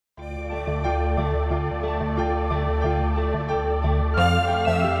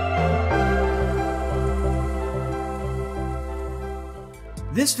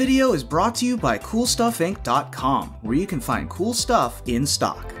This video is brought to you by CoolStuffInc.com, where you can find cool stuff in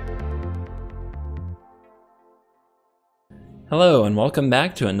stock. Hello and welcome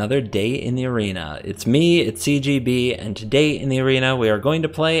back to another day in the arena. It's me, it's CGB, and today in the arena we are going to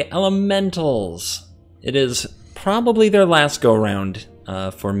play Elementals. It is probably their last go-round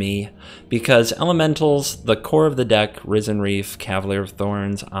for me, because Elementals, the core of the deck, Risen Reef, Cavalier of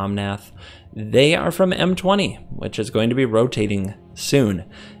Thorns, Omnath, they are from M20, which is going to be rotating soon.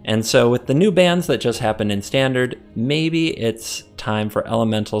 And so with the new bans that just happened in Standard, maybe it's time for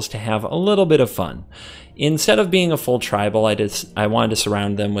Elementals to have a little bit of fun. Instead of being a full tribal, I wanted to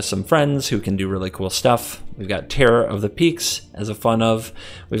surround them with some friends who can do really cool stuff. We've got Terror of the Peaks as a fun of.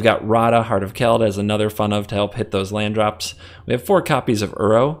 We've got Rada, Heart of Keld as another fun of to help hit those land drops. We have 4 copies of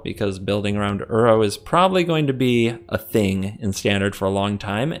Uro, because building around Uro is probably going to be a thing in Standard for a long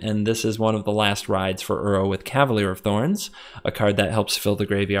time, and this is one of the last rides for Uro with Cavalier of Thorns, a card that helps fill the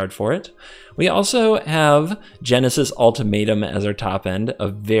graveyard for it. We also have Genesis Ultimatum as our top end, a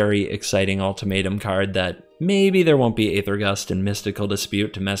very exciting ultimatum card that maybe there won't be Aether Gust and Mystical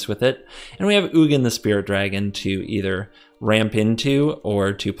Dispute to mess with it. And we have Ugin the Spirit Dragon to either ramp into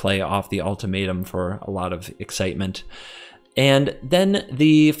or to play off the ultimatum for a lot of excitement. And then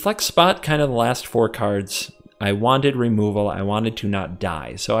the flex spot, kind of the last 4 cards, I wanted removal, I wanted to not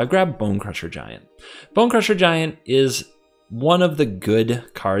die. So I grabbed Bone Crusher Giant. Bone Crusher Giant is one of the good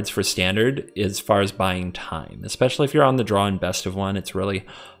cards for Standard as far as buying time, especially if you're on the draw in best of 1. It's really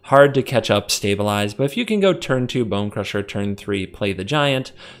hard to catch up, stabilize, but if you can go turn 2 Bone Crusher, turn 3 play the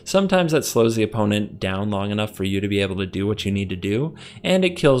Giant, sometimes that slows the opponent down long enough for you to be able to do what you need to do, and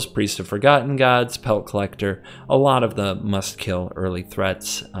it kills Priest of Forgotten Gods, Pelt Collector, a lot of the must-kill early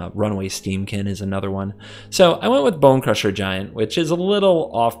threats. Runaway Steamkin is another one. So I went with Bone Crusher Giant, which is a little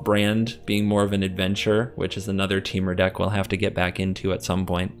off-brand, being more of an adventure, which is another TEMUR deck we'll have to get back into at some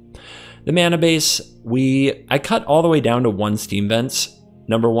point. The mana base, I cut all the way down to 1 Steam Vents.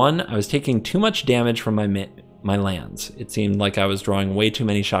 Number 1, I was taking too much damage from my lands. It seemed like I was drawing way too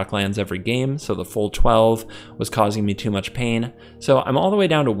many shock lands every game, so the full 12 was causing me too much pain. So I'm all the way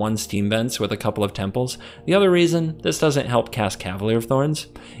down to 1 Steam Vents with a couple of temples. The other reason, this doesn't help cast Cavalier of Thorns.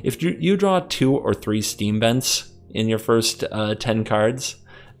 If you draw 2 or 3 Steam Vents in your first 10 cards,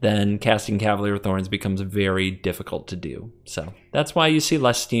 then casting Cavalier of Thorns becomes very difficult to do. So that's why you see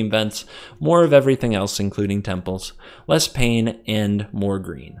less Steam Vents, more of everything else including temples, less pain, and more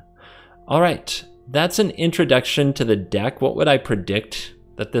green. All right, that's an introduction to the deck. What would I predict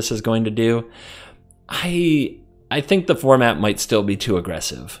that this is going to do? I think the format might still be too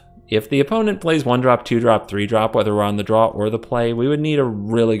aggressive. If the opponent plays 1-drop, 2-drop, 3-drop, whether we're on the draw or the play, we would need a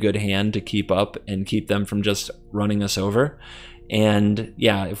really good hand to keep up and keep them from just running us over. And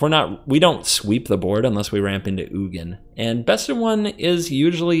yeah, if we don't sweep the board unless we ramp into Ugin. And best of 1 is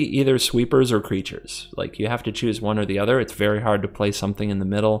usually either sweepers or creatures. Like, you have to choose one or the other. It's very hard to play something in the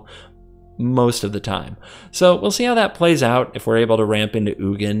middle most of the time. So we'll see how that plays out, if we're able to ramp into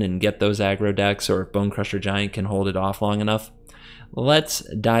Ugin and get those aggro decks, or if Bone Crusher Giant can hold it off long enough. Let's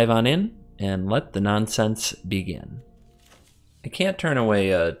dive on in and let the nonsense begin. I can't turn away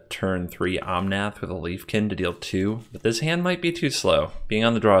a turn 3 Omnath with a Leafkin to deal 2, but this hand might be too slow. Being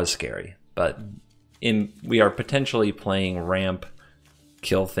on the draw is scary, but we are potentially playing ramp,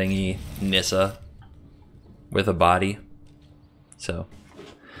 kill thingy, Nissa with a body. So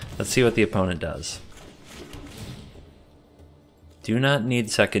let's see what the opponent does. Do not need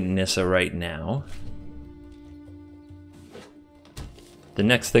second Nissa right now. The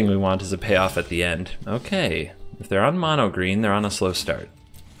next thing we want is a payoff at the end. Okay. If they're on mono green, they're on a slow start.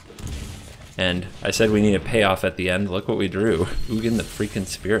 And I said we need a payoff at the end. Look what we drew. Ugin the freaking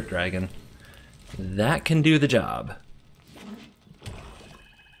Spirit Dragon. That can do the job.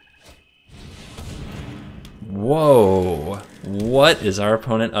 Whoa. What is our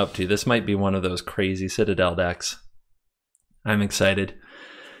opponent up to? This might be one of those crazy Citadel decks. I'm excited.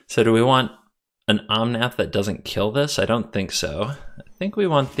 So do we want an Omnath that doesn't kill this? I don't think so. I think we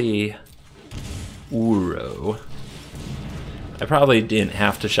want the Uro. I probably didn't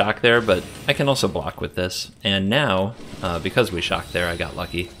have to shock there, but I can also block with this. And now, because we shocked there, I got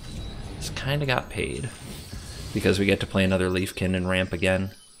lucky. Just kind of got paid, because we get to play another Leafkin and ramp again.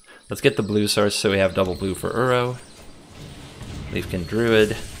 Let's get the blue source so we have double blue for Uro. Leafkin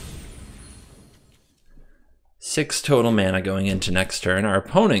Druid. 6 total mana going into next turn. Our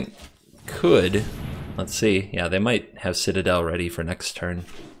opponent could, let's see, yeah, they might have Citadel ready for next turn.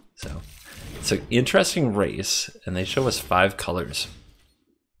 So it's an interesting race, and they show us 5 colors.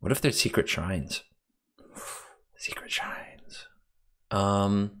 What if they're secret shrines? Secret shrines.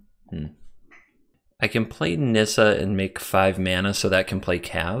 I can play Nissa and make 5 mana so that can play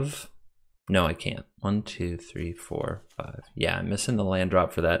Cav. No, I can't. 1, 2, 3, 4, 5. Yeah, I'm missing the land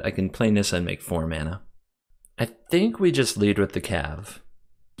drop for that. I can play Nissa and make 4 mana. I think we just lead with the Cav.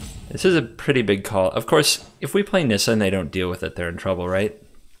 This is a pretty big call. Of course, if we play Nissa and they don't deal with it, they're in trouble, right?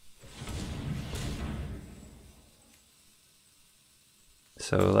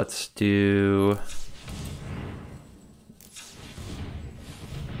 So let's do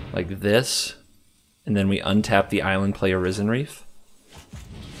like this, and then we untap the island, play Arisen Reef.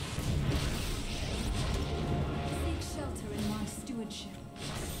 Seek shelter in my stewardship.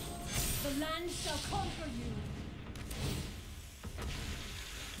 The land shall conquer you.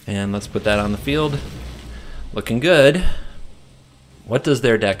 And let's put that on the field. Looking good. What does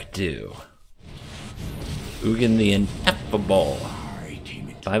their deck do? Ugin the Ineffable.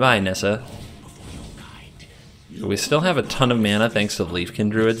 Bye-bye, Nissa. We still have a ton of mana thanks to Leafkin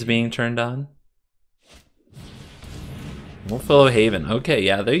Druids being turned on. Wolfwillow Haven. Okay,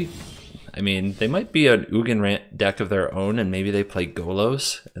 yeah, they might be an Ugin deck of their own, and maybe they play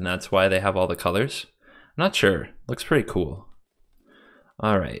Golos, and that's why they have all the colors. I'm not sure. Looks pretty cool.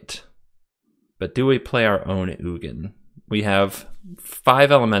 Alright. But do we play our own Ugin? We have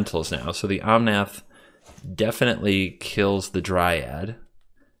 5 elementals now, so the Omnath definitely kills the Dryad.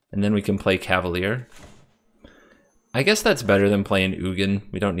 And then we can play Cavalier. I guess that's better than playing Ugin.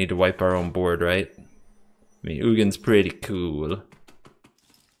 We don't need to wipe our own board, right? I mean, Ugin's pretty cool.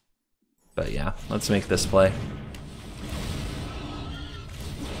 But yeah, let's make this play.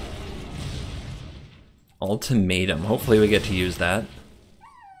 Ultimatum. Hopefully we get to use that.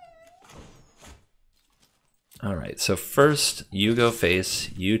 Alright, so first you go face,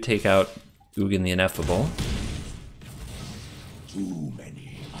 you take out Ugin the Ineffable.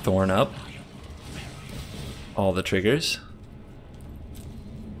 Thorn up. All the triggers.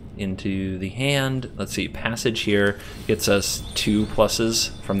 Into the hand. Let's see, Passage here gets us 2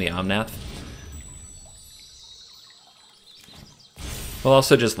 pluses from the Omnath. We'll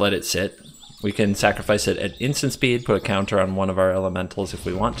also just let it sit. We can sacrifice it at instant speed, put a counter on one of our elementals if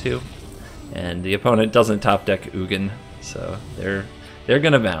we want to. And the opponent doesn't top deck Ugin, so they're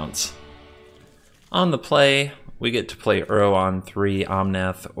gonna bounce. On the play, we get to play Uro on 3,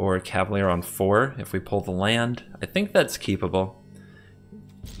 Omnath, or Cavalier on 4 if we pull the land. I think that's keepable.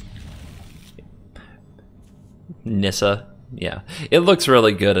 Nissa, yeah. It looks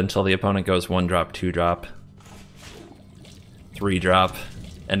really good until the opponent goes 1-drop, 2-drop, 3-drop,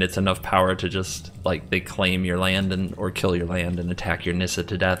 and it's enough power to just, like, they claim your land and or kill your land and attack your Nissa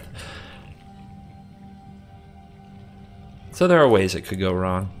to death. So there are ways it could go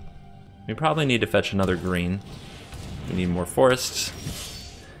wrong. We probably need to fetch another green. We need more forests.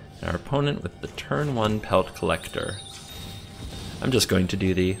 And our opponent with the turn 1 Pelt Collector. I'm just going to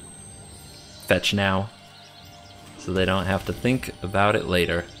do the fetch now, so they don't have to think about it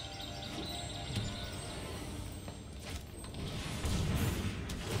later.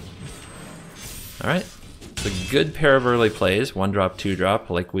 Alright, it's a good pair of early plays, 1-drop, 2-drop,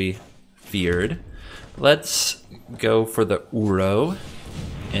 like we feared. Let's go for the Uro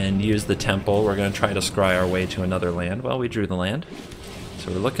and use the temple. We're going to try to scry our way to another land. Well, we drew the land,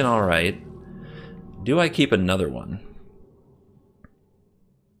 so we're looking all right. Do I keep another one?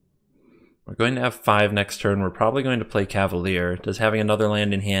 We're going to have 5 next turn. We're probably going to play Cavalier. Does having another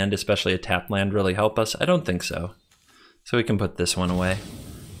land in hand, especially a tap land, really help us? I don't think so. So we can put this one away.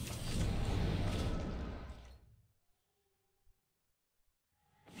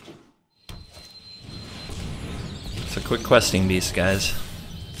 It's a quick questing beast, guys.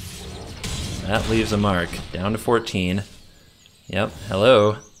 That leaves a mark. Down to 14. Yep,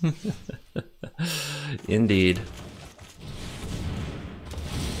 hello. Indeed.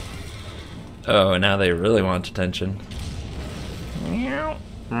 Oh, now they really want attention.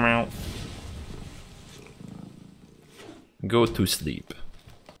 Go to sleep.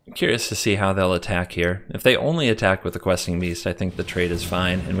 I'm curious to see how they'll attack here. If they only attack with the questing beast, I think the trade is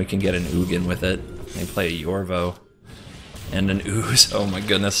fine, and we can get an Ugin with it. They play a Yorvo. And an Ooze. Oh my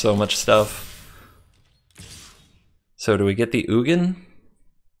goodness, so much stuff. So do we get the Ugin?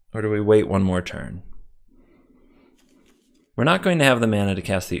 Or do we wait one more turn? We're not going to have the mana to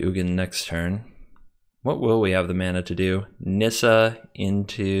cast the Ugin next turn. What will we have the mana to do? Nissa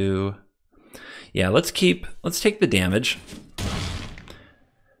into... Yeah, let's take the damage.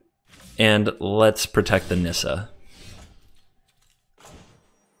 And let's protect the Nissa.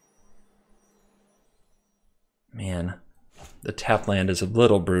 Man, the tap land is a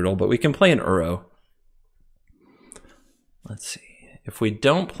little brutal, but we can play an Uro. Let's see. If we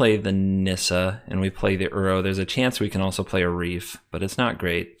don't play the Nissa and we play the Uro, there's a chance we can also play a Reef, but it's not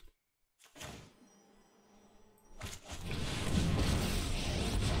great.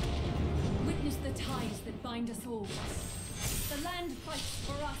 fights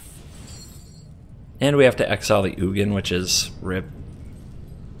for us. And we have to exile the Ugin, which is RIP.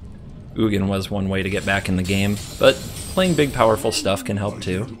 Ugin was one way to get back in the game, but playing big powerful stuff can help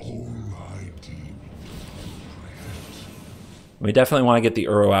too. We definitely want to get the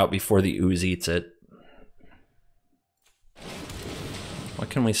Uro out before the ooze eats it. What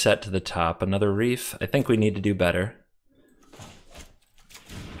can we set to the top? Another reef? I think we need to do better.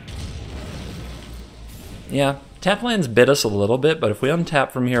 Yeah, tap lands bit us a little bit, but if we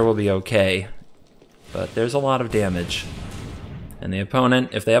untap from here, we'll be okay. But there's a lot of damage. And the opponent,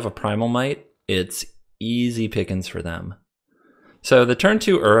 if they have a Primal Might, it's easy pickings for them. So the turn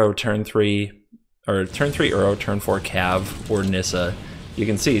 2 Uro, turn 3 Uro, turn 4 Cav, or Nissa, you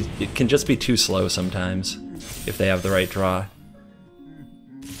can see it can just be too slow sometimes if they have the right draw.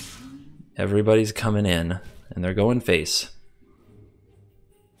 Everybody's coming in, and they're going face.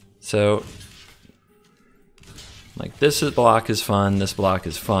 So, like this block is fun, this block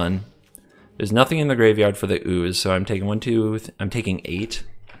is fun. There's nothing in the graveyard for the ooze, so I'm taking 8.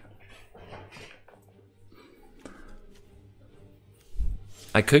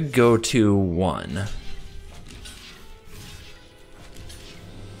 I could go to 1.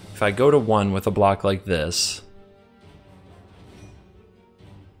 If I go to 1 with a block like this,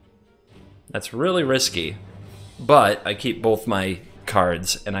 that's really risky, but I keep both my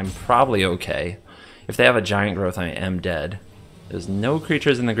cards, and I'm probably okay. If they have a giant growth, I am dead. There's no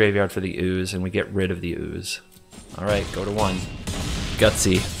creatures in the graveyard for the ooze, and we get rid of the ooze. Alright, go to 1.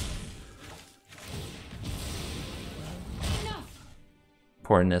 Gutsy.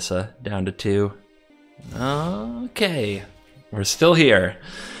 Poor Nissa, down to 2. Okay, we're still here.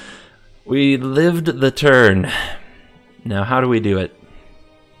 We lived the turn. Now, how do we do it?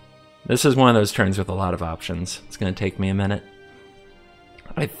 This is one of those turns with a lot of options. It's going to take me a minute.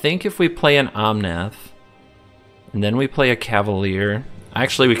 I think if we play an Omnath, and then we play a Cavalier...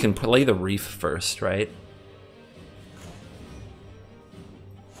 Actually, we can play the Reef first, right?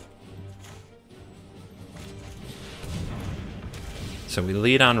 So we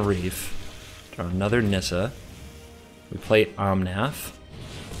lead on Reef, draw another Nissa, we play Omnath.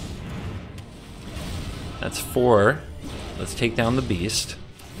 That's 4. Let's take down the Beast,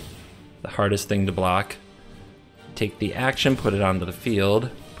 the hardest thing to block. Take the action, put it onto the field,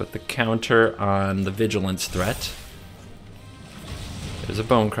 put the counter on the Vigilance threat. There's a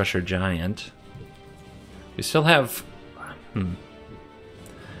Bone Crusher Giant. We still have... I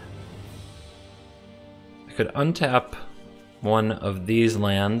could untap one of these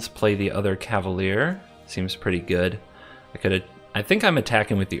lands, play the other Cavalier. Seems pretty good. I think I'm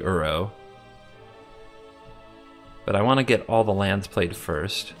attacking with the Uro. But I want to get all the lands played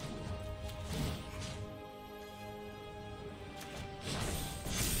first.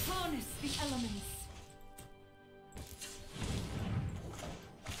 Harness the elements.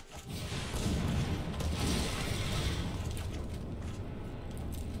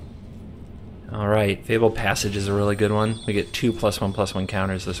 Alright, Fable Passage is a really good one. We get 2 +1/+1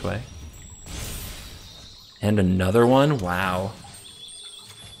 counters this way. And another one? Wow.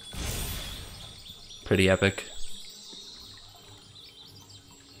 Pretty epic.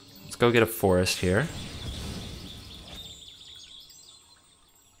 Let's go get a forest here.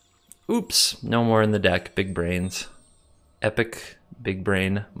 Oops, no more in the deck. Big brains. Epic big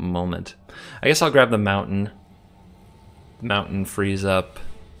brain moment. I guess I'll grab the mountain. The mountain frees up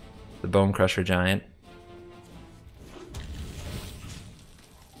the Bone Crusher Giant.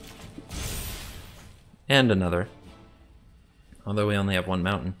 And another. Although we only have 1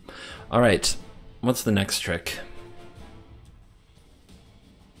 mountain. Alright, what's the next trick?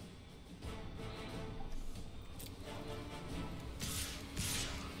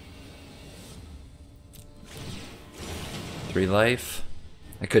 Three life.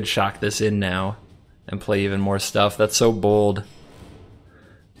 I could shock this in now and play even more stuff. That's so bold.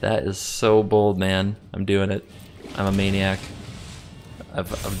 That is so bold, man. I'm doing it. I'm a maniac.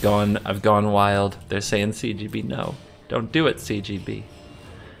 I've gone wild. They're saying CGB, no. Don't do it, CGB.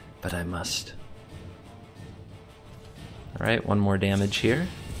 But I must. Alright, 1 more damage here.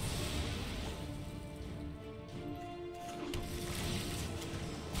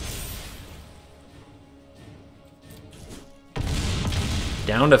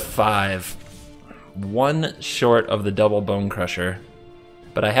 Down to 5. 1 short of the double Bone Crusher.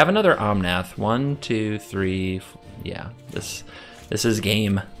 But I have another Omnath. 1, 2, 3. Yeah, this is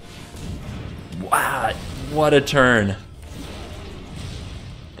game. Wow, what a turn.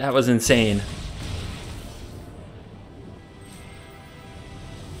 That was insane.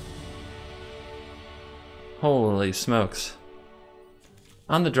 Holy smokes.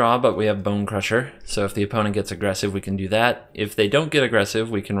 on the draw, but we have Bone Crusher, so if the opponent gets aggressive, we can do that. If they don't get aggressive,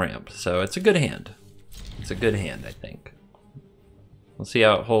 we can ramp. So it's a good hand. It's a good hand, I think. We'll see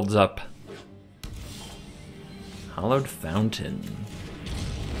how it holds up. Hollowed Fountain.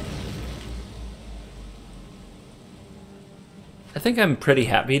 I think I'm pretty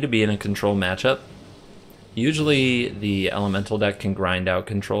happy to be in a control matchup. Usually the elemental deck can grind out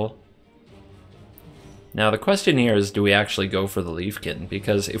control. Now the question here is, do we actually go for the Leafkin?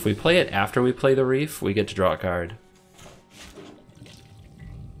 Because if we play it after we play the Reef, we get to draw a card.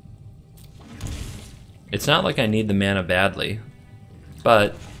 It's not like I need the mana badly,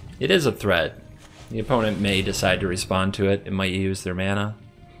 but it is a threat. The opponent may decide to respond to it. It might use their mana.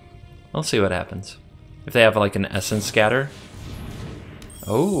 We'll see what happens. If they have like an Essence Scatter.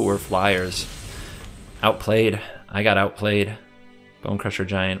 Oh, we're flyers. Outplayed. I got outplayed. Bone Crusher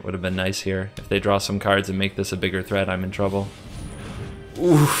Giant would have been nice here. If they draw some cards and make this a bigger threat, I'm in trouble.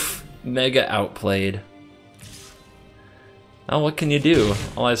 Oof. Mega outplayed. Oh, what can you do?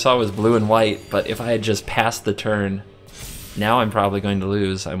 All I saw was blue and white, but if I had just passed the turn, now I'm probably going to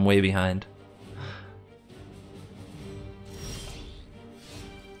lose. I'm way behind.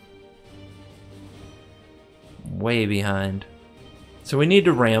 Way behind. So we need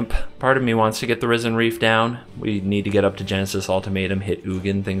to ramp. Part of me wants to get the Risen Reef down. We need to get up to Genesis Ultimatum, hit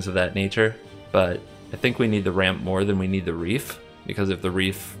Ugin, things of that nature. But I think we need the ramp more than we need the Reef, because if the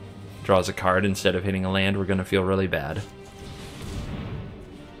Reef draws a card instead of hitting a land, we're going to feel really bad.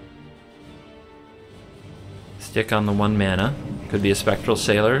 Stick on the 1 mana. Could be a Spectral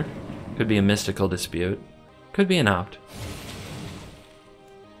Sailor. Could be a Mystical Dispute. Could be an Opt.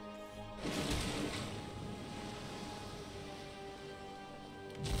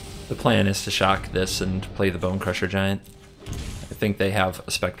 The plan is to shock this and play the Bone Crusher Giant. I think they have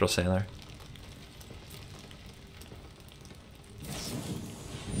a Spectral Sailor.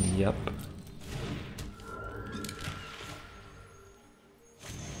 Yep.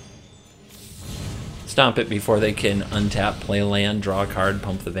 Stomp it before they can untap, play land, draw a card,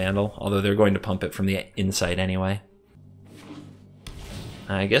 pump the Vandal, although they're going to pump it from the inside anyway.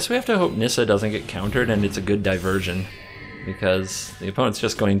 I guess we have to hope Nissa doesn't get countered and it's a good diversion, because the opponent's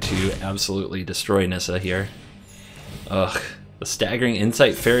just going to absolutely destroy Nissa here. Ugh, the Staggering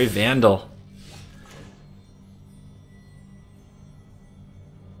Insight Fairy Vandal.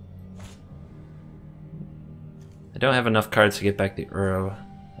 I don't have enough cards to get back the Uro.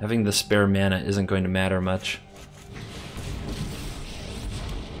 Having the spare mana isn't going to matter much.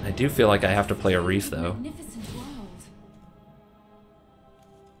 I do feel like I have to play a Reef though.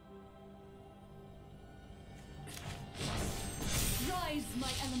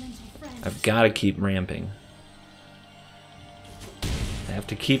 I've got to keep ramping. I have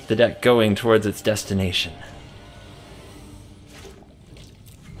to keep the deck going towards its destination.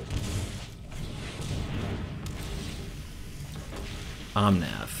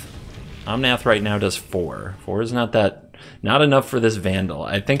 Omnath. Omnath right now does 4. 4 is not enough for this Vandal.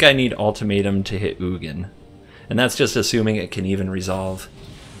 I think I need Ultimatum to hit Ugin. And that's just assuming it can even resolve.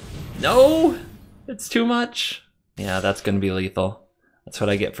 No! It's too much. Yeah, that's going to be lethal. That's what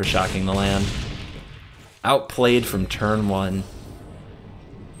I get for shocking the land. Outplayed from turn 1.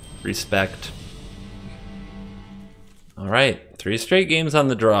 Respect. Alright, 3 straight games on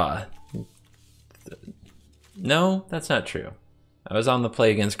the draw. No, that's not true. I was on the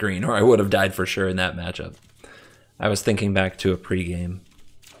play against green, or I would have died for sure in that matchup. I was thinking back to a pregame.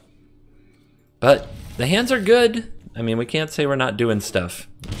 But the hands are good. I mean, we can't say we're not doing stuff.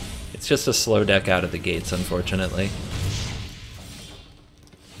 It's just a slow deck out of the gates, unfortunately.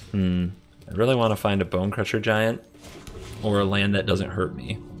 I really want to find a Bone Crusher Giant, or a land that doesn't hurt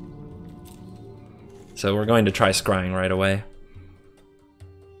me. So we're going to try scrying right away.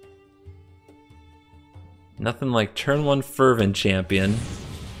 Nothing like turn 1 Fervent Champion.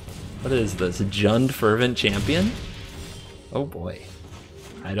 What is this? Jund Fervent Champion? Oh boy.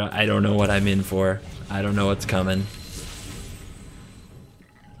 I don't know what I'm in for. I don't know what's coming.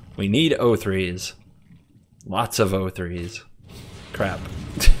 We need O3s. Lots of O3s. Crap.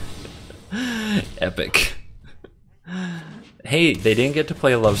 Epic. Hey, they didn't get to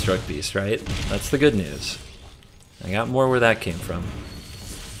play a Lovestruck Beast, right? That's the good news. I got more where that came from.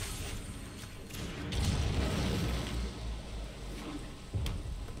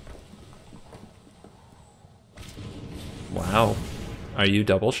 Wow. Are you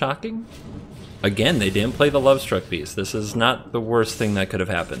double shocking? Again, they didn't play the Lovestruck Beast. This is not the worst thing that could have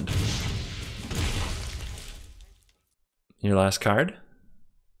happened. Your last card?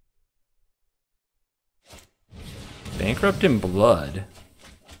 Bankrupt in Blood.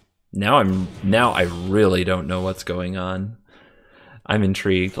 Now I really don't know what's going on. I'm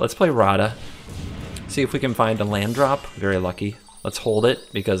intrigued. Let's play Rada. See if we can find a land drop. Very lucky. Let's hold it,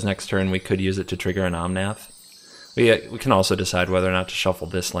 because next turn we could use it to trigger an Omnath. We can also decide whether or not to shuffle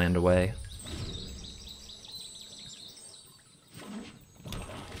this land away.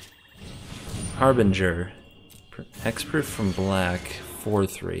 Harbinger. Hexproof from black.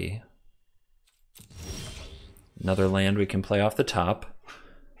 4/3. Another land we can play off the top.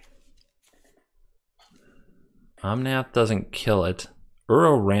 Omnath doesn't kill it.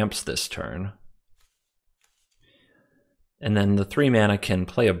 Uro ramps this turn. And then the 3 mana can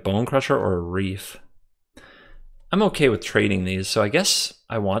play a Bone Crusher or a Reef. I'm okay with trading these, so I guess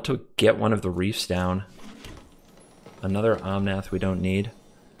I want to get one of the Reefs down. Another Omnath we don't need.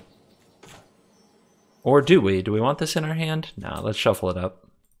 Or do we? Do we want this in our hand? Nah, let's shuffle it up.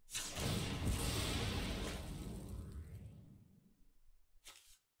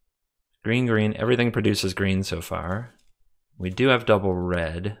 Green, green. Everything produces green so far. We do have double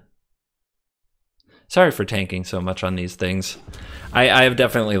red. Sorry for tanking so much on these things. I have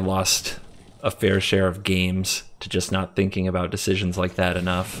definitely lost a fair share of games to just not thinking about decisions like that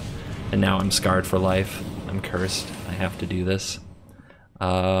enough. And now I'm scarred for life. I'm cursed. I have to do this.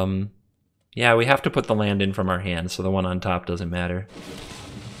 Yeah, we have to put the land in from our hand, so the one on top doesn't matter.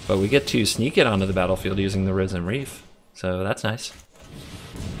 But we get to sneak it onto the battlefield using the Risen Reef, so that's nice.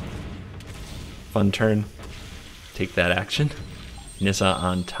 Fun turn. Take that action. Nissa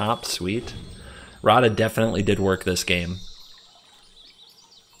on top, sweet. Rada definitely did work this game.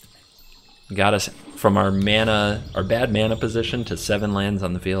 Got us from our bad mana position to 7 lands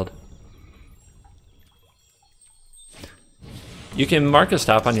on the field. You can mark a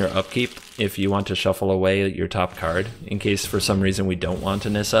stop on your upkeep if you want to shuffle away your top card, in case for some reason we don't want a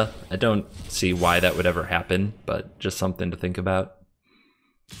Nissa. I don't see why that would ever happen, but just something to think about.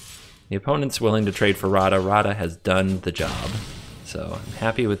 The opponent's willing to trade for Rada. Rada has done the job, so I'm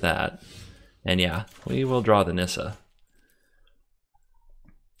happy with that. And yeah, we will draw the Nissa.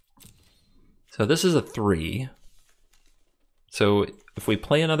 So this is a 3. So if we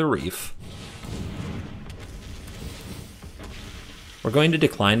play another Reef, we're going to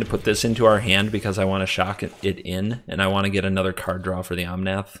decline to put this into our hand because I want to shock it in, and I want to get another card draw for the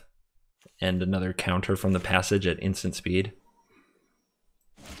Omnath and another counter from the passage at instant speed.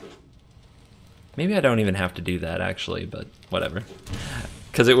 Maybe I don't even have to do that actually, but whatever.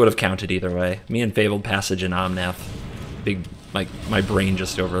 Because it would have counted either way. Me and Fabled Passage and Omnath. Big, like, my brain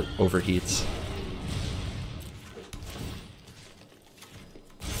just overheats.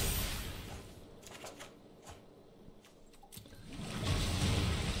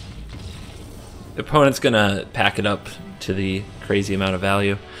 The opponent's gonna pack it up to the crazy amount of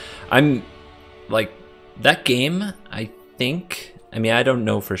value. I'm, like, that game, I think, I mean, I don't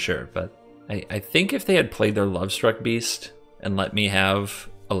know for sure, but I think if they had played their Lovestruck Beast and let me have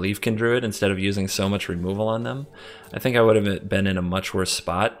a Leafkin Druid instead of using so much removal on them, I think I would have been in a much worse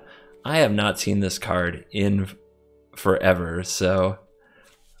spot. I have not seen this card in forever, so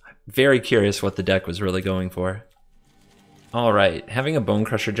I'm very curious what the deck was really going for. Alright, having a Bone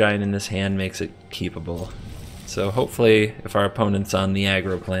Crusher Giant in this hand makes it keepable. So hopefully, if our opponent's on the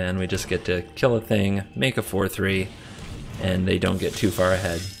aggro plan, we just get to kill a thing, make a 4/3, and they don't get too far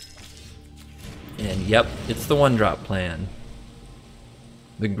ahead. And yep, it's the 1-drop plan.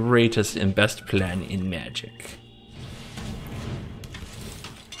 The greatest and best plan in Magic.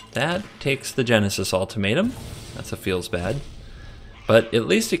 That takes the Genesis Ultimatum. That's a feels bad. But at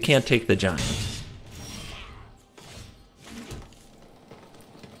least it can't take the Giant.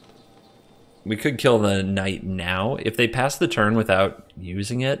 We could kill the Knight now. If they pass the turn without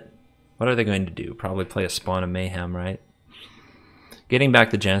using it, what are they going to do? Probably play a Spawn of Mayhem, right? Getting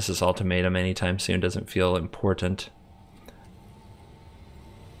back the Genesis Ultimatum anytime soon doesn't feel important.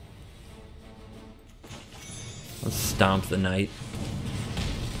 Let's stomp the Knight.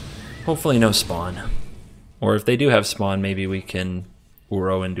 Hopefully no Spawn. Or if they do have Spawn, maybe we can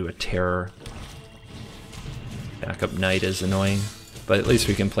Uro into a Terror. Backup Knight is annoying, but at least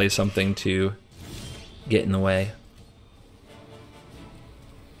we can play something to get in the way.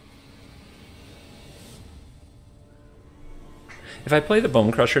 If I play the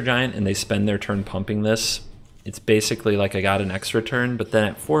Bone Crusher Giant and they spend their turn pumping this, it's basically like I got an extra turn, but then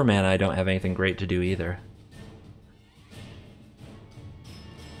at 4 mana I don't have anything great to do either.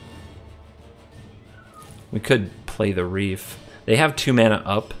 We could play the Reef. They have 2 mana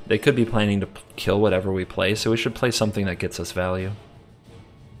up. They could be planning to kill whatever we play, so we should play something that gets us value.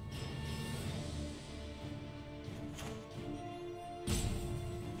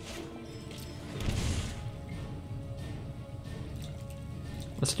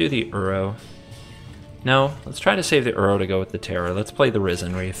 Let's do the Uro. No, let's try to save the Uro to go with the Terror. Let's play the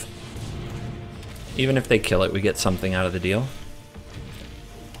Risen Reef. Even if they kill it, we get something out of the deal.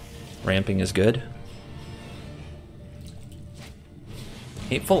 Ramping is good.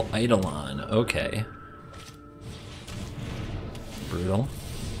 Hateful Eidolon, okay. Brutal.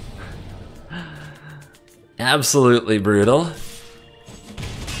 Absolutely brutal.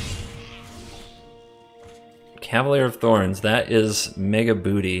 Cavalier of Thorns, that is mega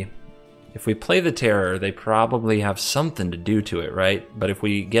booty. If we play the Terror, they probably have something to do to it, right? But if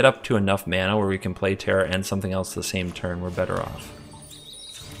we get up to enough mana where we can play Terror and something else the same turn, we're better off.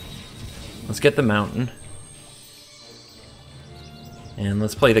 Let's get the Mountain. And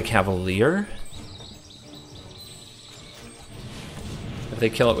let's play the Cavalier. If they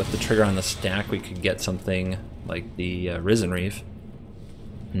kill it with the trigger on the stack, we could get something like the Risen Reef.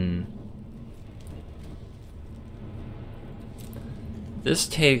 This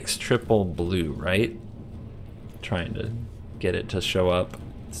takes triple blue, right? Trying to get it to show up.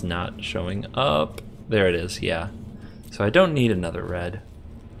 It's not showing up. There it is, yeah. So I don't need another red.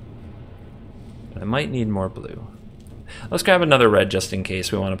 But I might need more blue. Let's grab another red just in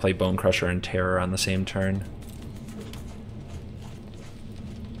case we want to play Bone Crusher and Terror on the same turn.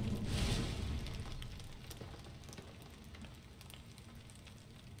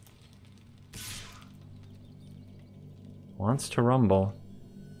 Wants to rumble.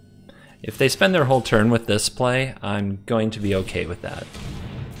 If they spend their whole turn with this play, I'm going to be okay with that.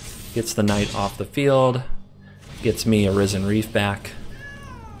 Gets the knight off the field, gets me a Risen Reef back,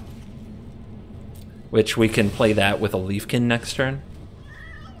 which we can play that with a Leafkin next turn,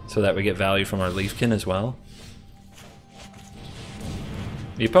 so that we get value from our Leafkin as well.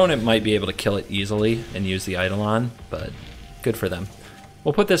 The opponent might be able to kill it easily and use the Eidolon, but good for them.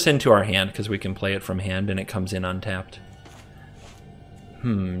 We'll put this into our hand because we can play it from hand and it comes in untapped.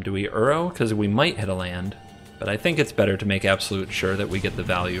 Do we Uro? Because we might hit a land, but I think it's better to make absolute sure that we get the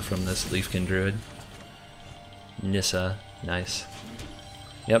value from this Leafkin Druid. Nissa, nice.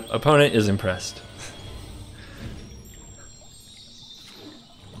 Yep, opponent is impressed.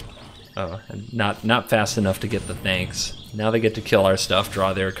 Oh, not fast enough to get the thanks. Now they get to kill our stuff,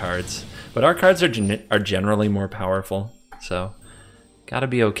 draw their cards. But our cards are generally more powerful, so gotta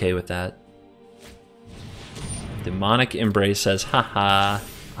be okay with that. Demonic Embrace says, haha,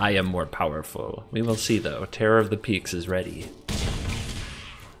 I am more powerful. We will see though. Terror of the Peaks is ready.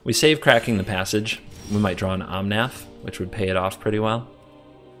 We save cracking the passage. We might draw an Omnath, which would pay it off pretty well.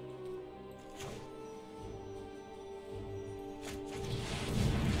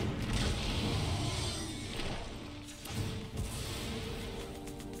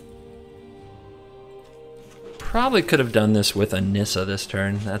 Probably could have done this with a Nissa this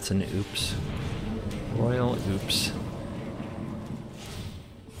turn. That's an oops. Royal oops.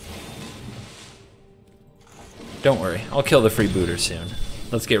 Don't worry, I'll kill the freebooter soon.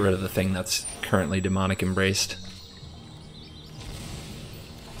 Let's get rid of the thing that's currently demonic embraced.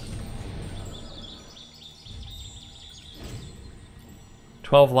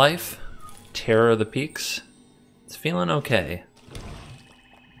 "12 life, Terror of the Peaks. It's feeling okay.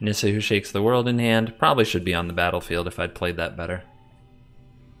 Nissa who shakes the world in hand. Probably should be on the battlefield if I'd played that better.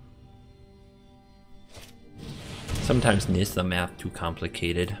 Sometimes Nissa math too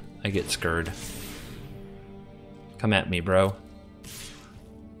complicated. I get scared. Come at me, bro.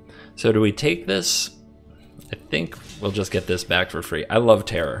 So do we take this? I think we'll just get this back for free. I love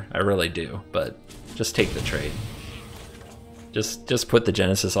Terror, I really do, but just take the trade. Just put the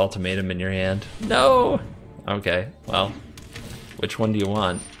Genesis Ultimatum in your hand. No! Okay, well, which one do you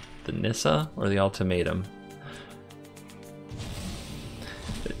want? The Nissa or the Ultimatum?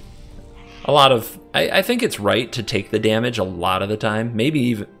 I think it's right to take the damage a lot of the time. Maybe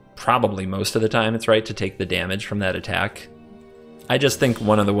even, probably most of the time, it's right to take the damage from that attack. I just think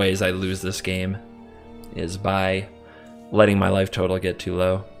one of the ways I lose this game is by letting my life total get too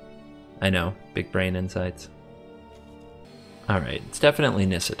low. I know, big brain insights. Alright, it's definitely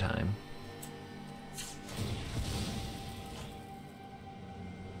Nissa time.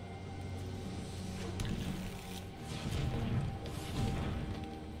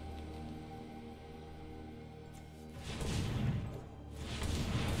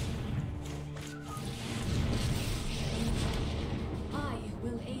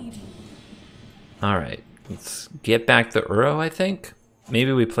 Alright, let's get back the Uro, I think.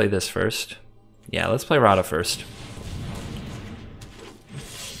 Maybe we play this first. Yeah, let's play Rada first.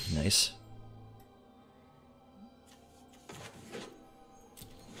 Nice.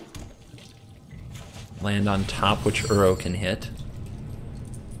 Land on top, which Uro can hit.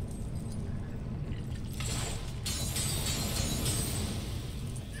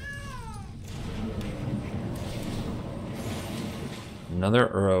 Another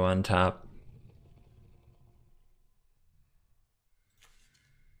Uro on top.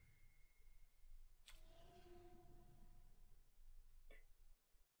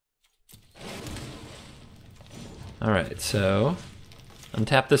 Alright, so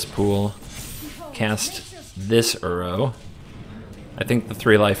untap this pool, cast this Uro. I think the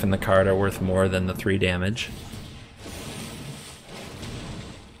 3 life in the card are worth more than the 3 damage.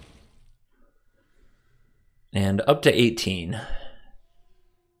 And up to 18.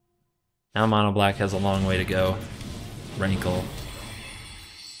 Now Mono Black has a long way to go. Rankle.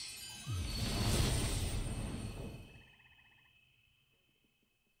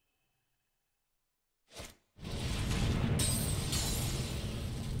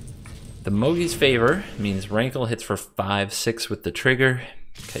 The Mogi's Favor means Rankle hits for 5/6 with the trigger.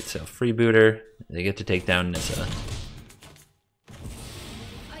 Kitesail Freebooter. They get to take down Nissa.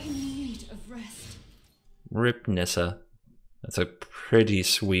 I need of rest. Rip Nissa. That's a pretty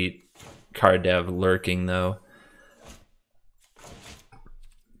sweet card to have lurking, though.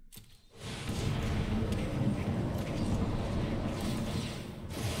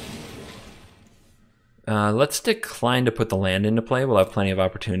 Let's decline to put the land into play. We'll have plenty of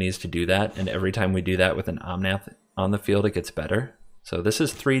opportunities to do that, and every time we do that with an Omnath on the field, it gets better. So this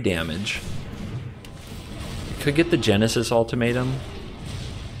is 3 damage. We could get the Genesis Ultimatum.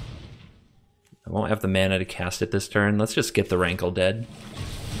 I won't have the mana to cast it this turn. Let's just get the Rankle dead.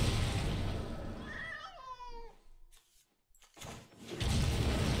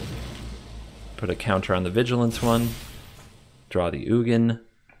 Put a counter on the Vigilance one. Draw the Ugin.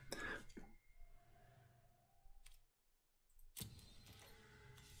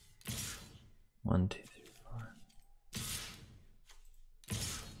 One, two, three, four.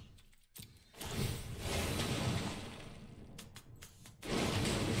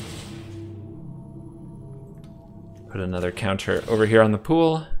 Put another counter over here on the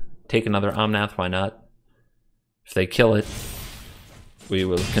pool. Take another Omnath, why not? If they kill it, we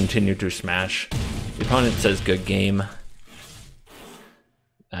will continue to smash. The opponent says good game.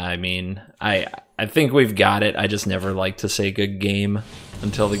 I mean, I think we've got it. I just never like to say good game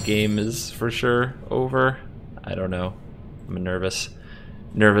until the game is for sure over. I don't know. I'm a nervous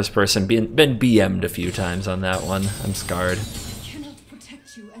person. Been BM'd a few times on that one. I'm scarred. I cannot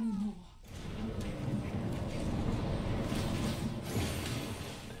protect you anymore.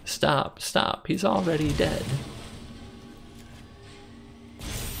 Stop, stop. He's already dead.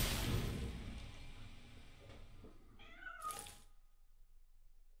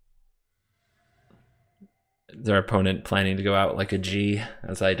 Their opponent planning to go out like a G,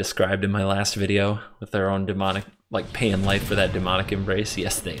 as I described in my last video, with their own demonic, like paying life for that demonic embrace?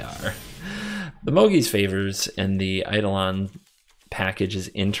 Yes, they are. The Mogi's Favors and the Eidolon package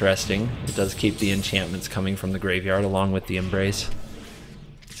is interesting. It does keep the enchantments coming from the graveyard along with the embrace.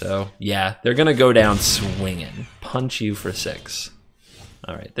 So yeah, they're gonna go down swinging. Punch you for 6.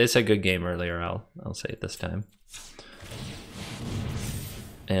 All right, they said good game earlier. I'll say it this time.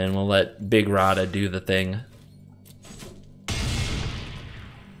 And we'll let Big Rada do the thing.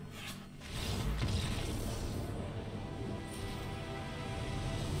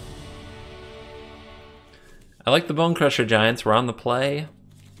 I like the Bone Crusher Giants. We're on the play.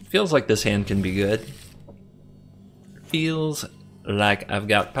 Feels like this hand can be good. Feels like I've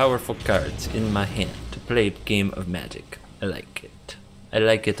got powerful cards in my hand to play a game of Magic. I like it. I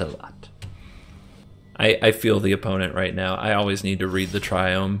like it a lot. I feel the opponent right now. I always need to read the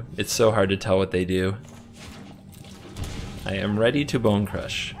Triome. It's so hard to tell what they do. I am ready to Bone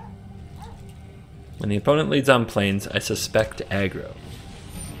Crush. When the opponent leads on planes, I suspect aggro.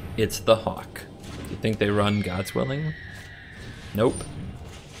 It's the Hawk. You think they run God's Willing? Nope.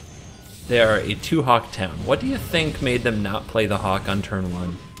 They are a 2-Hawk town. What do you think made them not play the Hawk on turn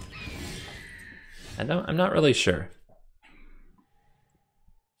 1? I'm not really sure.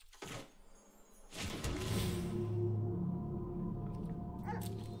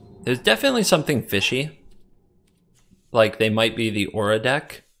 There's definitely something fishy. Like they might be the Aura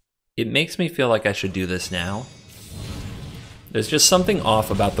deck. It makes me feel like I should do this now. There's just something off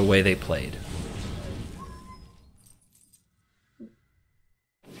about the way they played.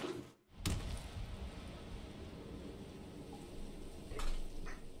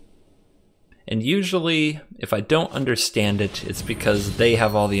 And usually, if I don't understand it, it's because they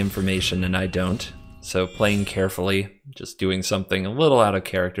have all the information and I don't. So playing carefully, just doing something a little out of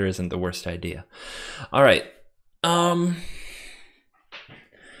character isn't the worst idea. All right.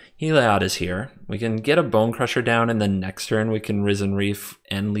 Heliod is here. We can get a Bone Crusher down, and then next turn we can Risen Reef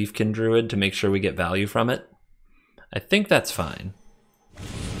and Leafkin Druid to make sure we get value from it. I think that's fine.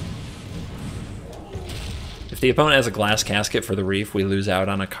 If If the opponent has a Glass Casket for the Reef, we lose out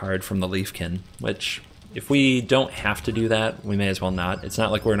on a card from the Leafkin, which, if we don't have to do that, we may as well not. It's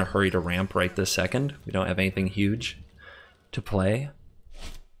not like we're in a hurry to ramp right this second. We don't have anything huge to play.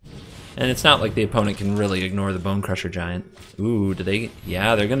 And it's not like the opponent can really ignore the Bone Crusher Giant. Ooh, do they?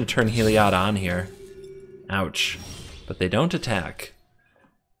 Yeah, they're going to turn Heliod on here. Ouch. But they don't attack.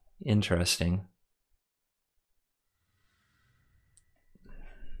 Interesting.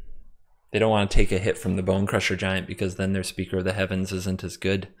 They don't want to take a hit from the Bone Crusher Giant because then their Speaker of the Heavens isn't as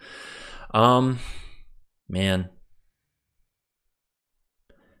good. Man.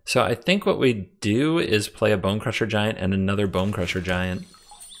 So I think what we do is play a Bone Crusher Giant and another Bone Crusher Giant.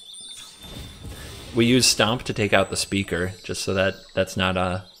 We use Stomp to take out the Speaker, just so that that's not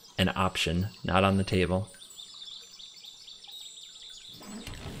an option, not on the table.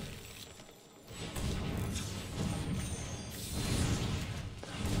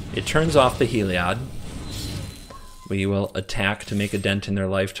 It turns off the Heliod. We will attack to make a dent in their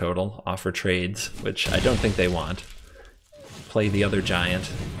life total, offer trades, which I don't think they want. Play the other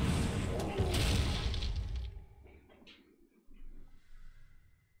giant.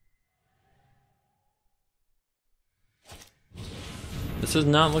 This is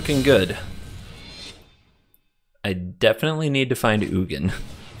not looking good. I definitely need to find Ugin.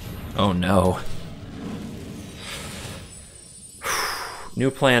 Oh no. New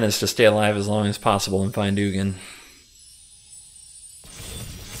plan is to stay alive as long as possible and find Ugin.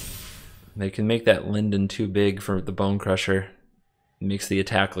 They can make that Linden too big for the Bone Crusher. It makes the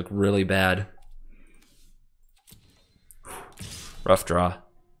attack look really bad. Rough draw.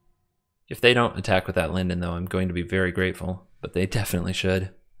 If they don't attack with that Linden, though, I'm going to be very grateful. But they definitely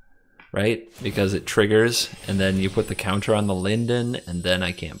should. Right? Because it triggers, and then you put the counter on the Linden, and then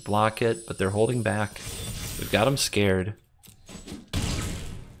I can't block it, but they're holding back. We've got them scared.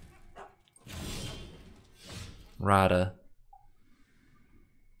 Rada.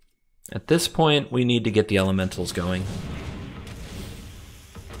 At this point, we need to get the elementals going.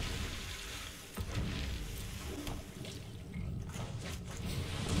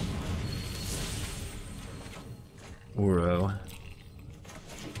 Uro.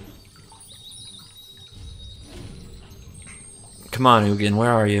 Come on, Ugin,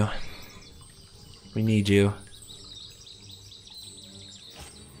 where are you? We need you.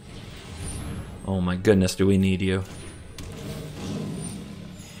 Oh my goodness, do we need you?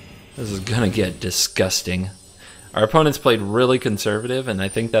 This is gonna get disgusting. Our opponents played really conservative, and I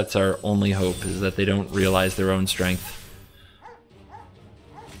think that's our only hope, is that they don't realize their own strength.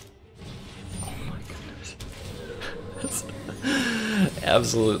 Oh my goodness. That's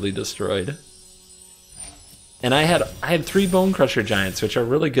absolutely destroyed. And I had 3 Bone Crusher Giants, which are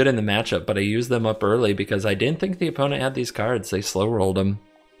really good in the matchup, but I used them up early because I didn't think the opponent had these cards. They slow rolled them.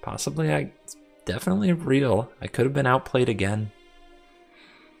 Possibly, it's definitely real. I could have been outplayed again.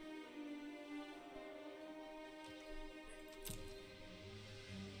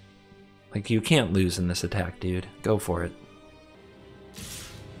 Like, you can't lose in this attack, dude. Go for it.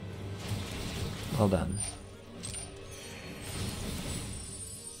 Well done.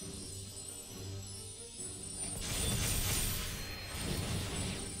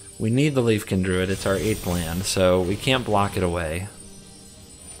 We need the Leafkin Druid. It's our 8th land, so we can't block it away.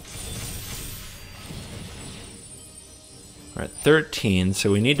 We're at 13,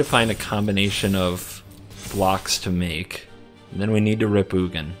 so we need to find a combination of blocks to make. And then we need to rip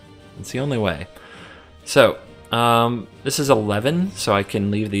Ugin. It's the only way. So, this is 11, so I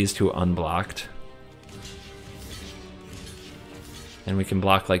can leave these 2 unblocked. And we can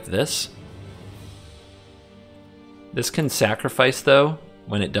block like this. This can sacrifice, though.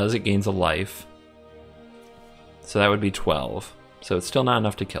 When it does, it gains a life. So that would be 12. So it's still not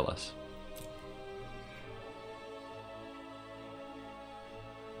enough to kill us.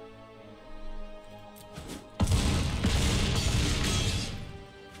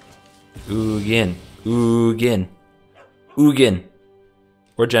 Ugin. Ugin. Ugin.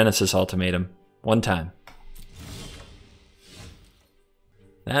 Or Genesis Ultimatum. One time.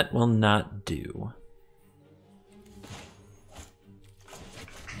 That will not do.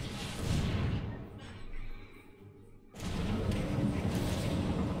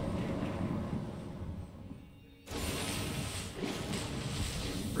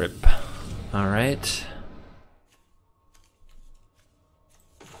 Rip. All right.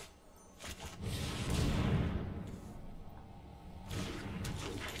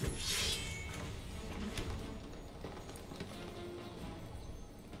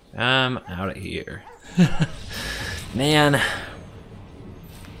 I'm out of here. Man.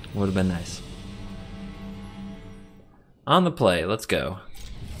 Would have been nice. On the play, let's go.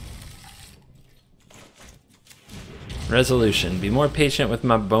 Resolution. Be more patient with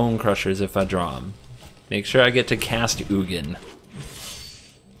my bone crushers if I draw them. Make sure I get to cast Ugin.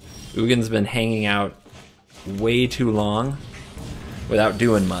 Ugin's been hanging out way too long without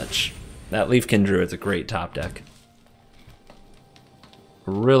doing much. That Leafkin Druid's a great top deck.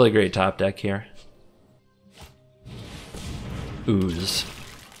 Really great top deck here. Ooze.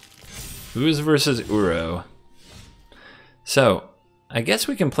 Ooze versus Uro. So, I guess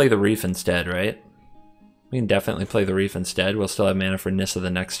we can play the Reef instead, right? We can definitely play the Reef instead. We'll still have mana for Nissa the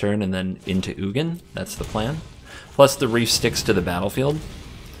next turn and then into Ugin. That's the plan. Plus the Reef sticks to the battlefield.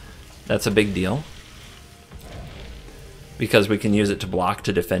 That's a big deal. Because we can use it to block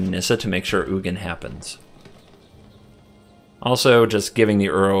to defend Nissa to make sure Ugin happens. Also, just giving the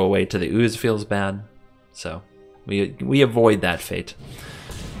Uro away to the Ooze feels bad. So, we avoid that fate.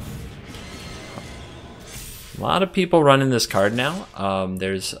 A lot of people running this card now.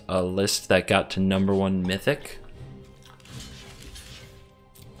 There's a list that got to #1 Mythic.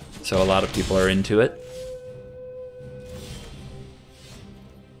 So a lot of people are into it.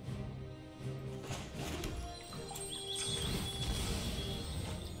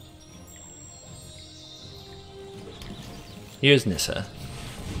 Here's Nissa.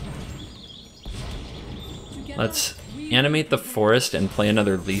 Let's animate the forest and play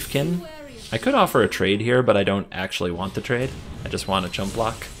another Leafkin. I could offer a trade here, but I don't actually want the trade. I just want a jump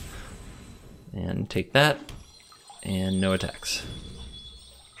block. And take that. And no attacks.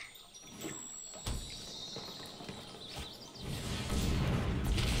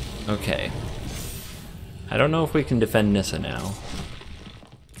 Okay. I don't know if we can defend Nissa now.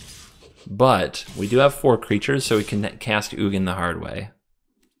 But we do have 4 creatures, so we can cast Ugin the hard way.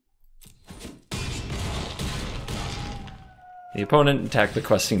 The opponent attacked the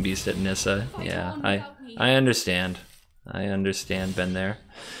Questing Beast at Nissa. Yeah, I understand. I understand, been there.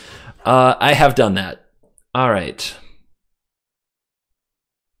 I have done that. Alright.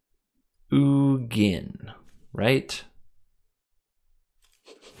 Ugin, right?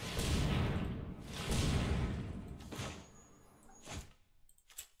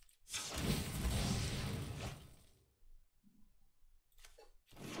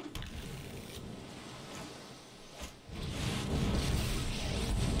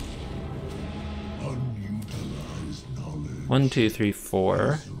 One, two, three,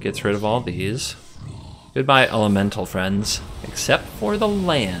 4. Gets rid of all these. Goodbye, elemental friends. Except for the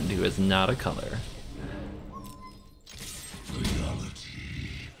land, who is not a color.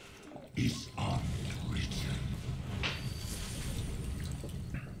 Reality is unwritten.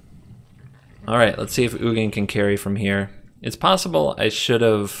 Alright, let's see if Ugin can carry from here. It's possible I should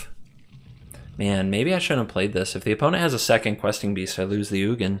have... Man, maybe I shouldn't have played this. If the opponent has a second Questing Beast, I lose the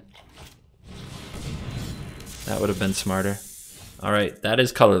Ugin. That would have been smarter. Alright, that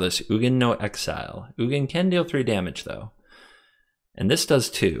is colorless. Ugin, no exile. Ugin can deal 3 damage, though. And this does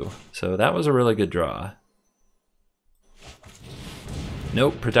 2, so that was a really good draw.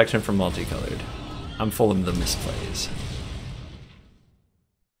 Nope, protection from multicolored. I'm full of the misplays.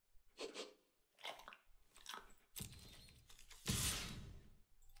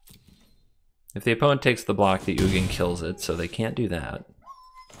 If the opponent takes the block, the Ugin kills it, so they can't do that.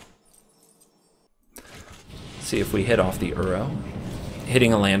 See if we hit off the Uro.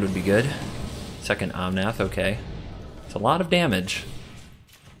 Hitting a land would be good. Second Omnath, okay. It's a lot of damage.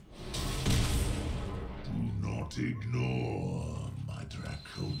 Do not ignore my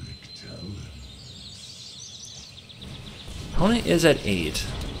draconic talents. Opponent is at 8.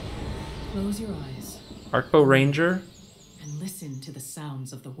 Close your eyes Arcbow Ranger. and listen to the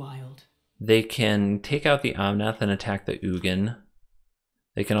sounds of the wild. They can take out the Omnath and attack the Ugin.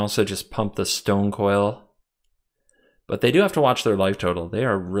 They can also just pump the Stone Coil. But they do have to watch their life total. They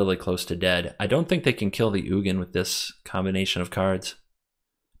are really close to dead. I don't think they can kill the Ugin with this combination of cards.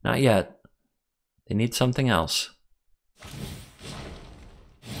 Not yet. They need something else.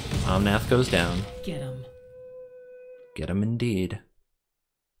 Omnath goes down. Get him. Get him indeed.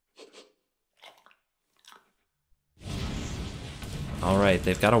 Alright,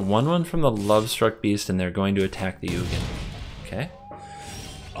 they've got a 1/1 from the Lovestruck Beast and they're going to attack the Ugin. Okay.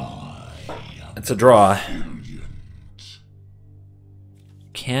 It's a draw.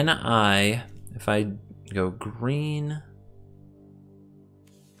 Can I, if I go green,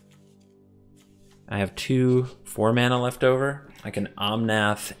 I have 2 4 mana left over. I can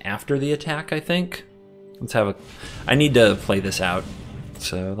Omnath after the attack, I think. Let's have a, I need to play this out.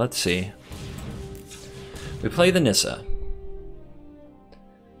 So let's see. We play the Nissa.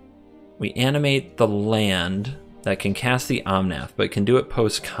 We animate the land that can cast the Omnath, but can do it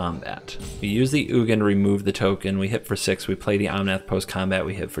post-combat. We use the Ugin to remove the token, we hit for 6, we play the Omnath post-combat,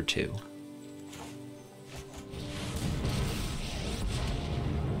 we hit for 2.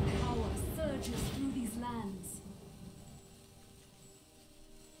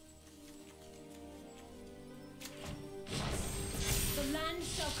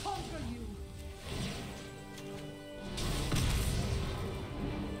 shall conquer you.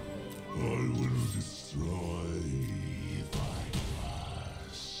 I will destroy thy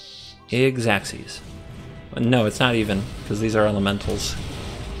class. Exacxies. No, it's not even, because these are elementals.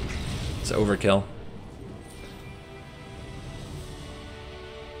 It's overkill.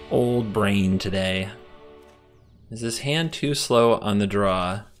 Old brain today. Is this hand too slow on the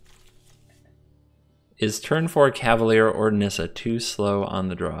draw? Is turn 4 Cavalier or Nissa too slow on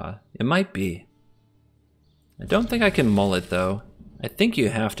the draw? It might be. I don't think I can mull it though. I think you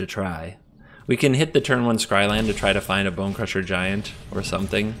have to try. We can hit the turn 1 Scryland to try to find a Bonecrusher Giant or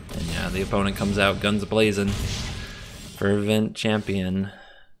something. And yeah, the opponent comes out guns blazing. Fervent Champion.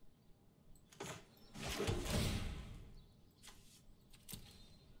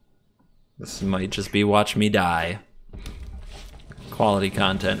 This might just be Watch Me Die. Quality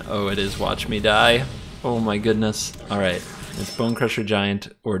content. Oh, it is Watch Me Die. Oh my goodness. Alright, it's Bonecrusher Giant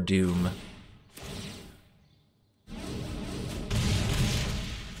or Doom.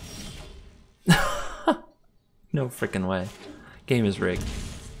 No frickin' way. Game is rigged.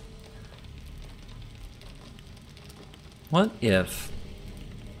 What if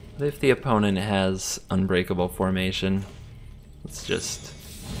the opponent has Unbreakable Formation? Let's just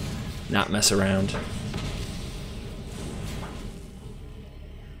not mess around.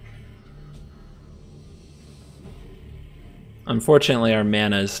 Unfortunately, our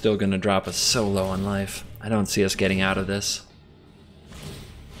mana is still going to drop us so low on life. I don't see us getting out of this.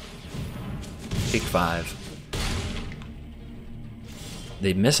 Take 5.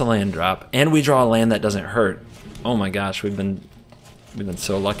 They miss a land drop, and we draw a land that doesn't hurt. Oh my gosh, we've been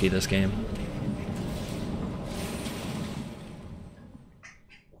so lucky this game.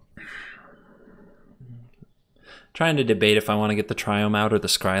 Trying to debate if I want to get the Triome out or the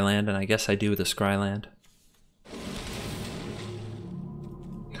Scryland, and I guess I do the Scryland.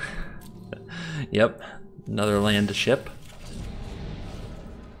 Yep, another land to ship.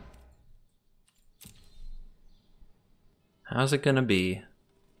 How's it gonna be?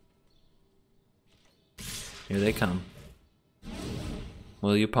 Here they come.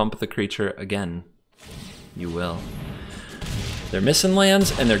 Will you pump the creature again? You will. They're missing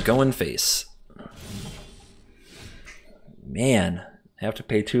lands and they're going face. Man, I have to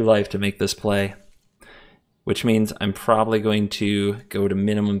pay 2 life to make this play. Which means I'm probably going to go to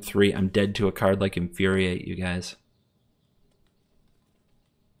minimum 3. I'm dead to a card like Infuriate, you guys.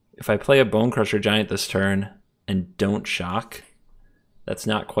 If I play a Bonecrusher Giant this turn and don't shock, that's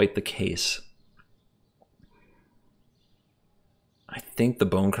not quite the case. I think the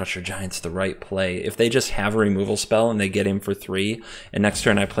Bonecrusher Giant's the right play. If they just have a removal spell and they get him for 3, and next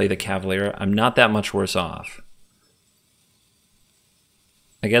turn I play the Cavalier, I'm not that much worse off.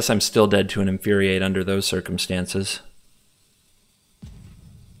 I guess I'm still dead to an Infuriate under those circumstances.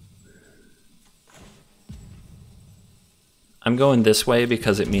 I'm going this way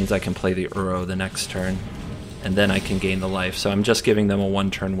because it means I can play the Uro the next turn, and then I can gain the life, so I'm just giving them a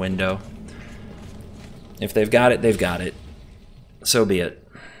 1-turn window. If they've got it, they've got it. So be it.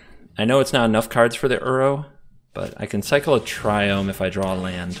 I know it's not enough cards for the Uro, but I can cycle a Triome if I draw a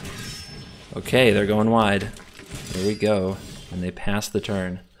land. Okay, they're going wide. There we go. And they pass the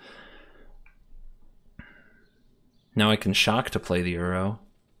turn. Now I can shock to play the Uro.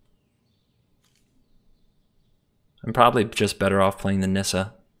 I'm probably just better off playing the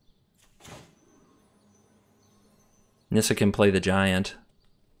Nissa. Nissa can play the Giant.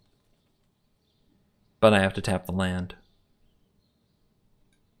 But I have to tap the land.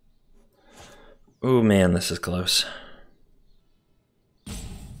 Oh man, this is close.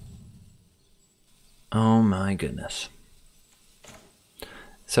 Oh my goodness.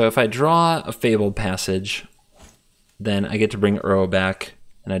 So if I draw a Fabled Passage, then I get to bring Uro back,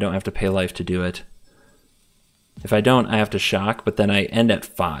 and I don't have to pay life to do it. If I don't, I have to shock, but then I end at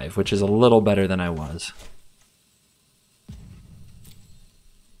 5, which is a little better than I was.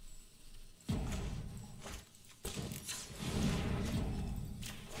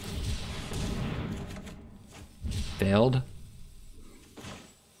 Failed.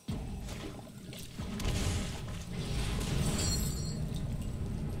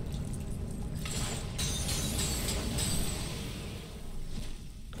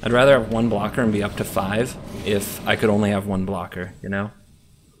 I'd rather have 1 blocker and be up to 5 if I could only have 1 blocker, you know?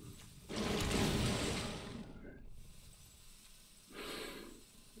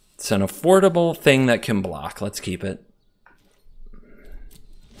 It's an affordable thing that can block. Let's keep it.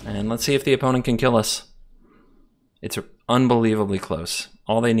 And let's see if the opponent can kill us. It's unbelievably close.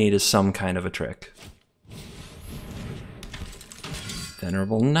 All they need is some kind of a trick.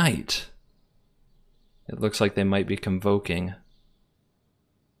 Venerable Knight. It looks like they might be convoking.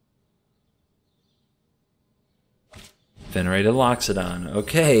 Venerated Loxodon.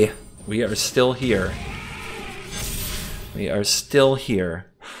 Okay, we are still here. We are still here.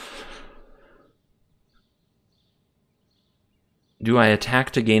 Do I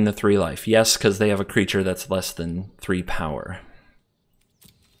attack to gain the 3 life? Yes, because they have a creature that's less than 3 power.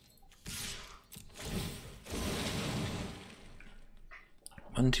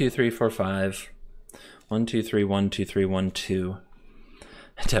 One, 2, 3, 4, 5. 1, 2, 3, 1, 2, 3, 1, 2.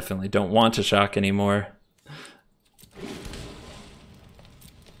 I definitely don't want to shock anymore.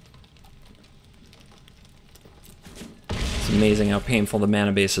 It's amazing how painful the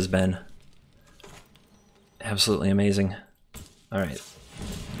mana base has been. Absolutely amazing. Alright.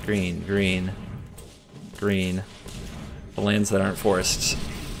 Green, green, green. The lands that aren't forests.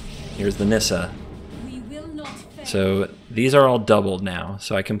 Here's the Nissa. We will not fail. So these are all doubled now.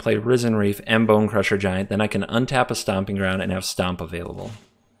 So I can play Risen Reef and Bone Crusher Giant. Then I can untap a Stomping Ground and have Stomp available.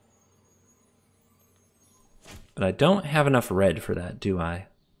 But I don't have enough red for that, do I?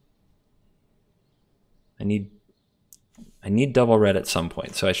 I need double red at some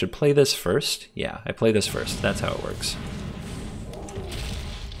point. So I should play this first. Yeah, I play this first. That's how it works.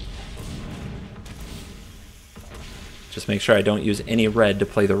 Just make sure I don't use any red to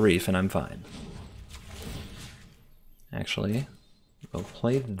play the Reef, and I'm fine. Actually, we'll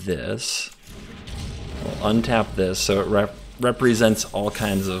play this. We'll untap this, so it represents all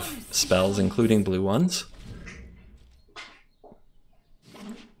kinds of spells, including blue ones.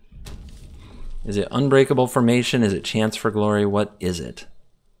 Is it Unbreakable Formation? Is it Chance for Glory? What is it?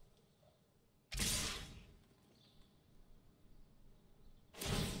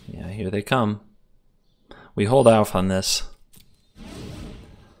 Yeah, here they come. We hold off on this.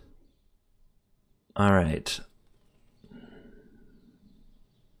 All right.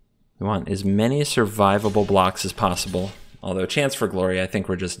 We want as many survivable blocks as possible. Although Chance for Glory, I think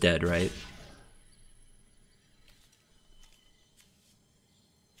we're just dead, right?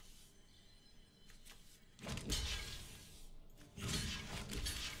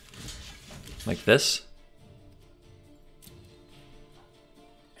 Like this?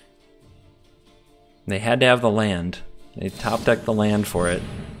 They had to have the land. They top decked the land for it.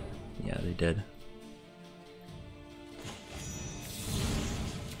 Yeah, they did.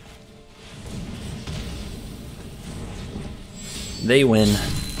 They win.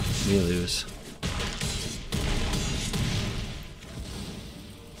 We lose.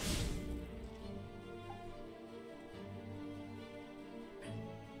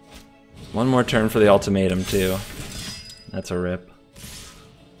 One more turn for the ultimatum, too. That's a rip.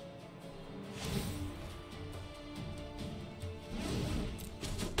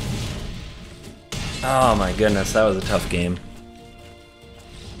 Oh my goodness, that was a tough game.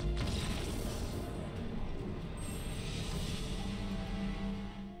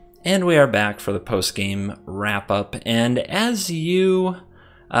 And we are back for the post-game wrap-up, and as you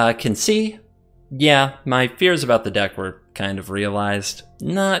can see, yeah, my fears about the deck were kind of realized.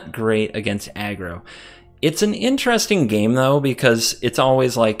 Not great against aggro. It's an interesting game, though, because it's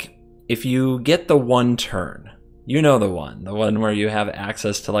always like, if you get the one turn, you know the one where you have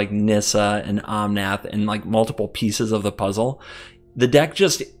access to like Nissa and Omnath and like multiple pieces of the puzzle, the deck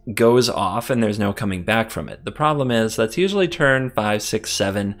just goes off and there's no coming back from it. The problem is that's usually turn 5, 6,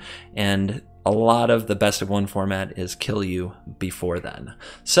 7, and a lot of the best of one format is kill you before then.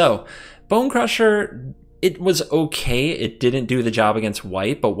 So Bone Crusher, it was okay. It didn't do the job against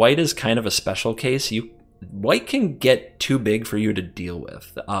white, but white is kind of a special case. White can get too big for you to deal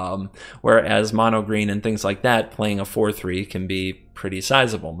with, whereas mono green and things like that, playing a 4/3 can be pretty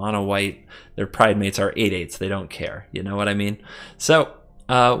sizable. Mono white, their pride mates are 8/8s. They don't care. You know what I mean? So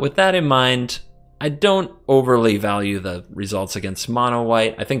with that in mind, I don't overly value the results against mono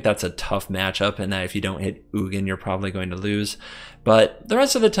white. I think that's a tough matchup, and that if you don't hit Ugin, you're probably going to lose. But the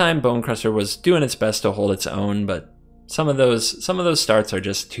rest of the time, Bone Crusher was doing its best to hold its own, but some of those starts are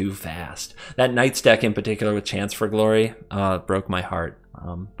just too fast. That Knights deck in particular with Chance for Glory broke my heart,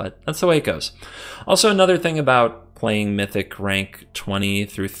 but that's the way it goes. Also, another thing about playing Mythic rank 20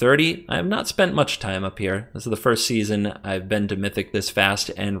 through 30, I have not spent much time up here. This is the first season I've been to Mythic this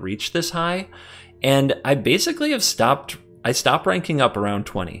fast and reached this high, and I basically have stopped ranking up around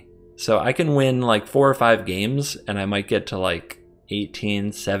 20. So I can win like 4 or 5 games, and I might get to like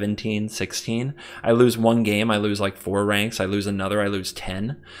 18, 17, 16. I lose one game, I lose like 4 ranks. I lose another, I lose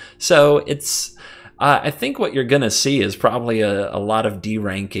 10. So it's, I think what you're gonna see is probably a lot of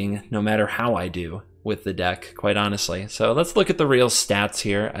D-ranking, no matter how I do with the deck, quite honestly. So let's look at the real stats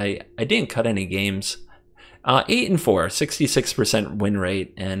here. I didn't cut any games. 8-4, 66% win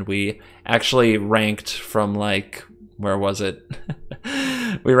rate, and we actually ranked from like, where was it?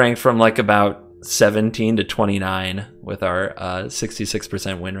 We ranked from like about 17 to 29 with our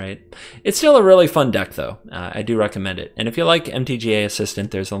 66% win rate. It's still a really fun deck, though. I do recommend it. And if you like MTGA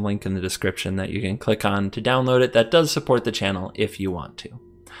Assistant, there's a link in the description that you can click on to download it. That does support the channel if you want to.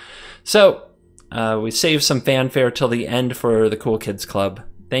 So we saved some fanfare till the end for the Cool Kids Club.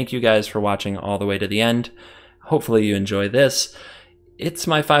 Thank you guys for watching all the way to the end. Hopefully you enjoy this. It's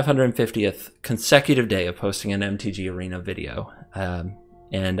my 550th consecutive day of posting an MTG Arena video.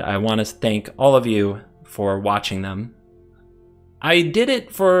 And I want to thank all of you for watching them. I did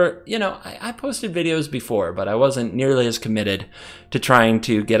it for, you know, I posted videos before, but I wasn't nearly as committed to trying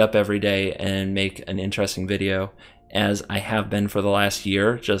to get up every day and make an interesting video as I have been for the last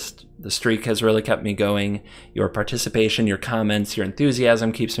year. Just the streak has really kept me going. Your participation, your comments, your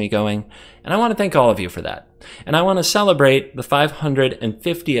enthusiasm keeps me going. And I want to thank all of you for that. And I want to celebrate the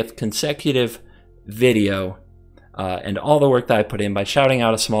 550th consecutive video and all the work that I put in by shouting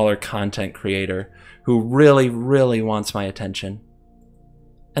out a smaller content creator who really, really wants my attention.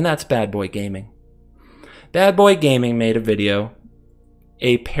 And that's Bad Boy Gaming. Bad Boy Gaming made a video,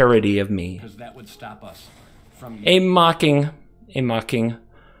 a parody of me. Because that would stop us from A mocking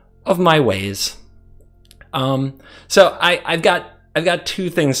of my ways. So I've got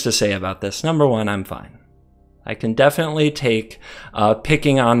two things to say about this. Number one, I'm fine. I can definitely take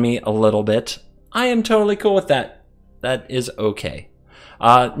picking on me a little bit. I am totally cool with that. That is okay.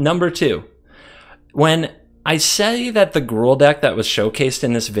 Number two, when I say that the Gruul deck that was showcased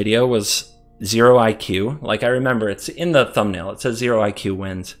in this video was 0 IQ, like I remember it's in the thumbnail, it says 0 IQ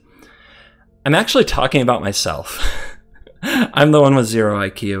wins. I'm actually talking about myself. I'm the one with 0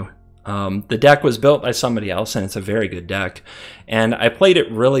 IQ. The deck was built by somebody else, and it's a very good deck. And I played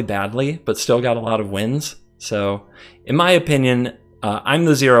it really badly, but still got a lot of wins. So, in my opinion, I'm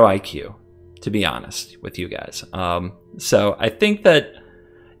the 0 IQ, to be honest with you guys. So I think that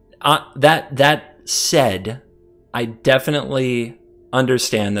that said, I definitely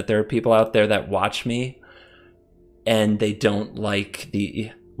understand that there are people out there that watch me and they don't like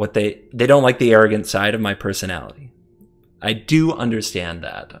they don't like the arrogant side of my personality. I do understand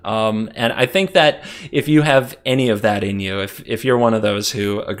that. And I think that if you have any of that in you, if you're one of those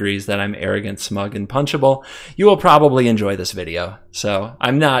who agrees that I'm arrogant, smug, and punchable, you will probably enjoy this video. So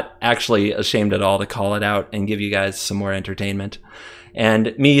I'm not actually ashamed at all to call it out and give you guys some more entertainment.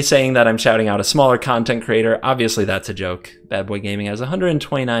 And me saying that I'm shouting out a smaller content creator, obviously that's a joke. Bad Boy Gaming has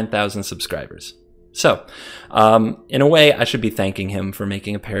 129,000 subscribers. So, in a way, I should be thanking him for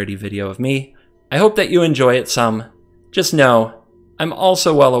making a parody video of me. I hope that you enjoy it some. Just know, I'm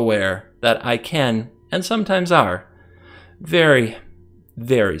also well aware that I can, and sometimes are, very,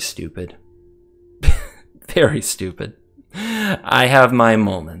 very stupid. Very stupid. I have my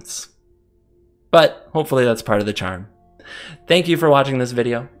moments. But hopefully that's part of the charm. Thank you for watching this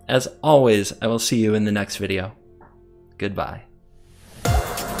video. As always, I will see you in the next video. Goodbye.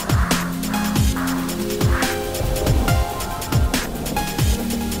 Thank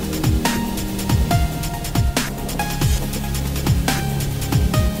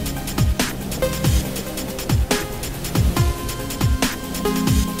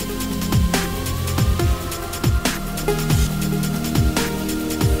you.